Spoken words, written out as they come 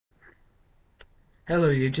Hello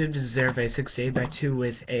YouTube, this is Airway68 back to you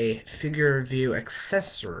with a figure review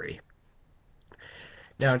accessory.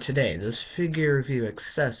 Now today, this figure review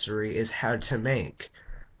accessory is how to make.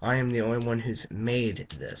 I am the only one who's made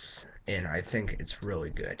this, and I think it's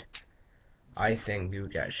really good. I think you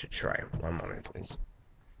guys should try it. One moment please.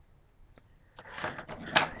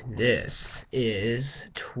 This is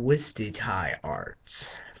Twisty Tie Arts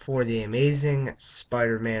for the Amazing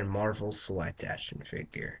Spider-Man Marvel Select Action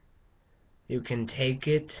figure. You can take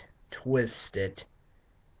it, twist it,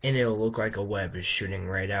 and it'll look like a web is shooting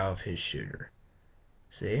right out of his shooter.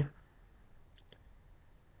 See?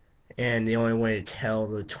 And the only way to tell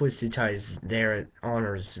the twisty ties there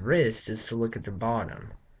on his wrist is to look at the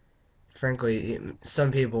bottom. Frankly,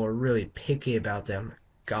 some people are really picky about them.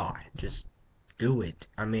 God, just do it.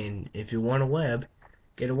 I mean, if you want a web,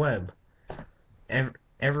 get a web.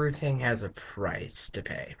 Everything has a price to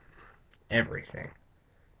pay. Everything.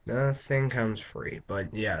 Nothing comes free.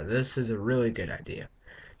 But yeah, this is a really good idea.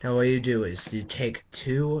 Now what you do is you take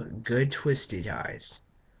two good twisty ties,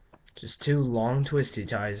 just two long twisty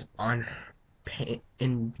ties on pain,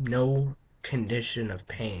 in no condition of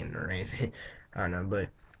pain or anything. I don't know, but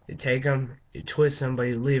you take them, you twist them, but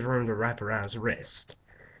you leave room to wrap around his wrist.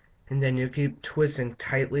 And then you keep twisting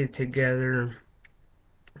tightly together.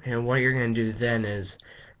 And what you're going to do then is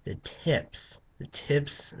the tips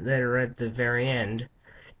that are at the very end,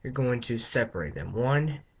 you're going to separate them.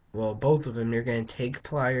 Both of them, you're going to take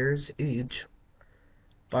pliers each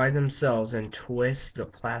by themselves and twist the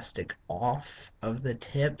plastic off of the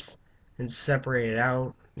tips and separate it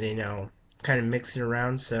out, kind of mix it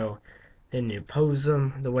around, so then you pose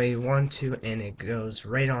them the way you want to and it goes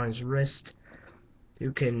right on his wrist.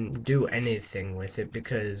 You can do anything with it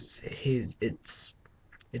because it's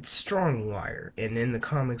strong wire, and in the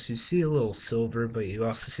comics you see a little silver, but you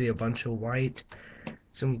also see a bunch of white,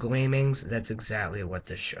 some gleamings. That's exactly what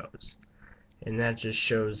this shows. And that just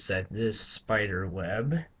shows that this spider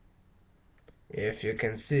web, if you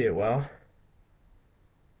can see it well,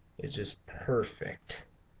 is just perfect.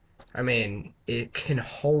 I mean, it can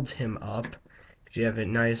hold him up if you have it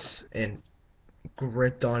nice and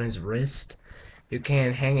gripped on his wrist. You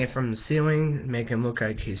can hang it from the ceiling, make him look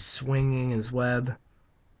like he's swinging his web.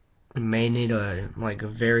 You may need a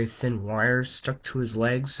very thin wire stuck to his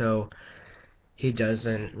leg so he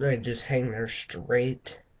doesn't really just hang there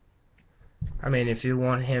straight. I mean, if you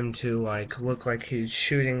want him to look like he's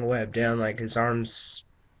shooting a web down, like his arms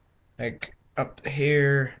up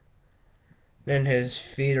here, then his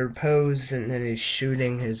feet are posed, and then he's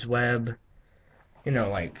shooting his web,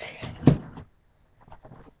 like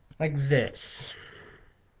this.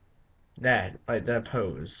 Like that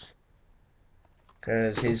pose.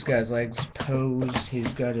 Because he's got his legs posed,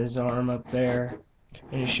 he's got his arm up there,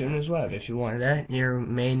 and he's shooting his web. If you want that, you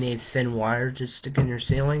may need thin wire to stick in your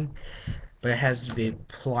ceiling, but it has to be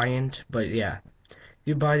pliant. But yeah,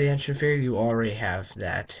 you buy the action figure, you already have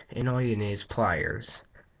that, and all you need is pliers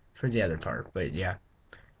for the other part. But yeah,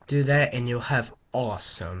 do that and you'll have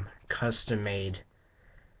awesome custom-made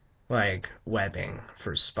webbing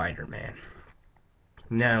for Spider-Man.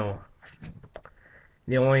 Now,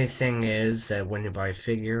 the only thing is that when you buy a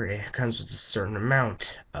figure, it comes with a certain amount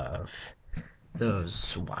of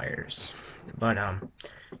those wires. But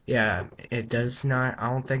yeah, it does not, I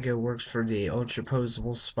don't think it works for the ultra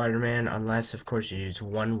posable Spider-Man unless of course you use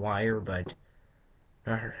one wire, but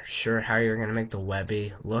not sure how you're gonna make the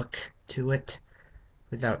webby look to it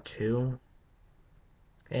without two.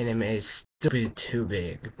 And it may still be too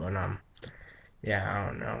big, but yeah, I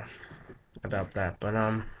don't know about that. But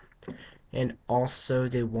and also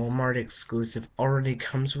the Walmart exclusive already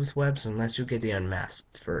comes with webs unless you get the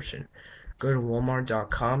unmasked version. Go to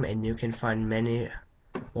walmart.com and you can find many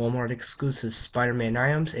Walmart exclusive Spider-Man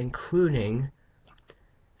items, including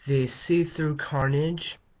the see-through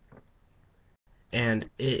Carnage, and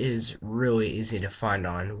it is really easy to find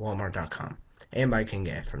on walmart.com. Anybody can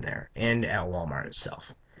get it from there and at Walmart itself.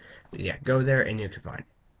 But yeah, go there and you can find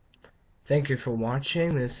it. Thank you for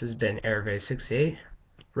watching. This has been Airway68.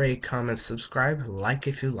 Rate, comment, subscribe, like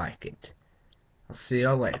if you like it. I'll see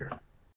y'all later.